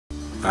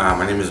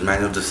My name is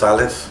Manuel.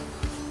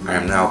 I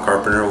am now a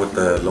carpenter with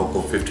the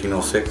local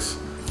 1506.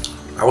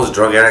 I was a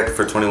drug addict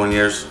for 21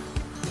 years.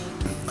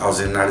 I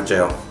was in and out of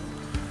jail,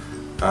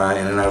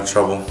 in and out of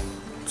trouble,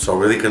 so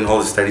really couldn't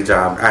hold a steady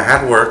job. I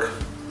had work,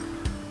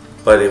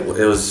 but it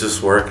was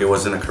just work, it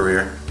wasn't a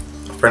career.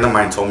 A friend of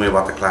mine told me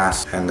about the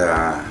class, and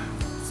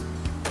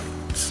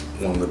it's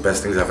one of the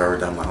best things I've ever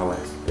done in my whole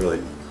life,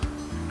 really.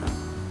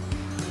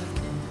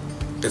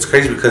 It's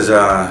crazy because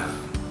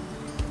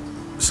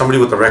somebody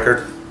with a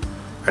record,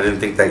 I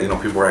didn't think that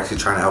people were actually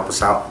trying to help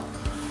us out,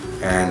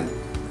 and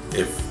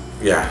it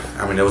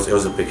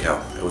was a big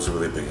help. It was a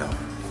really big help.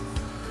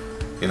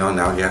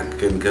 Now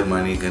getting good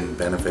money, getting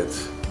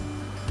benefits,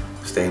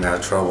 staying out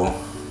of trouble,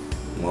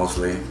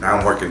 mostly. Now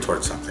I'm working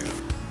towards something.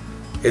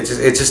 It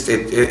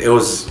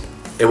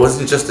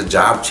wasn't just a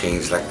job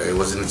change. Like, it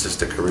wasn't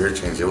just a career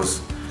change. It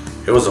was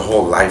a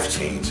whole life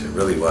change. It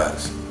really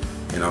was.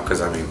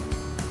 Because I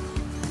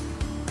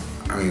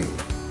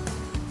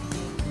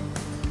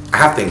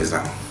have things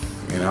now.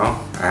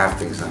 I have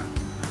things now.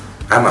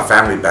 I have my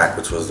family back,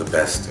 which was the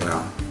best.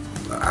 Out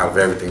of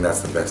everything, that's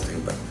the best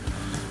thing. But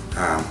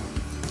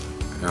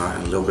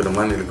and a little bit of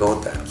money to go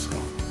with that. So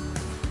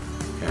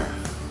yeah,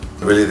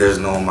 really, there's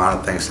no amount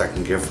of thanks I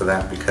can give for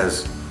that,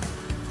 because,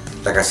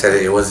 like I said,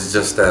 it wasn't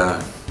just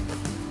a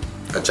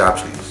job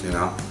change.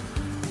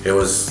 It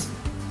was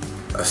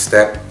a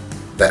step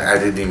that I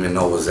didn't even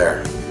know was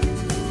there.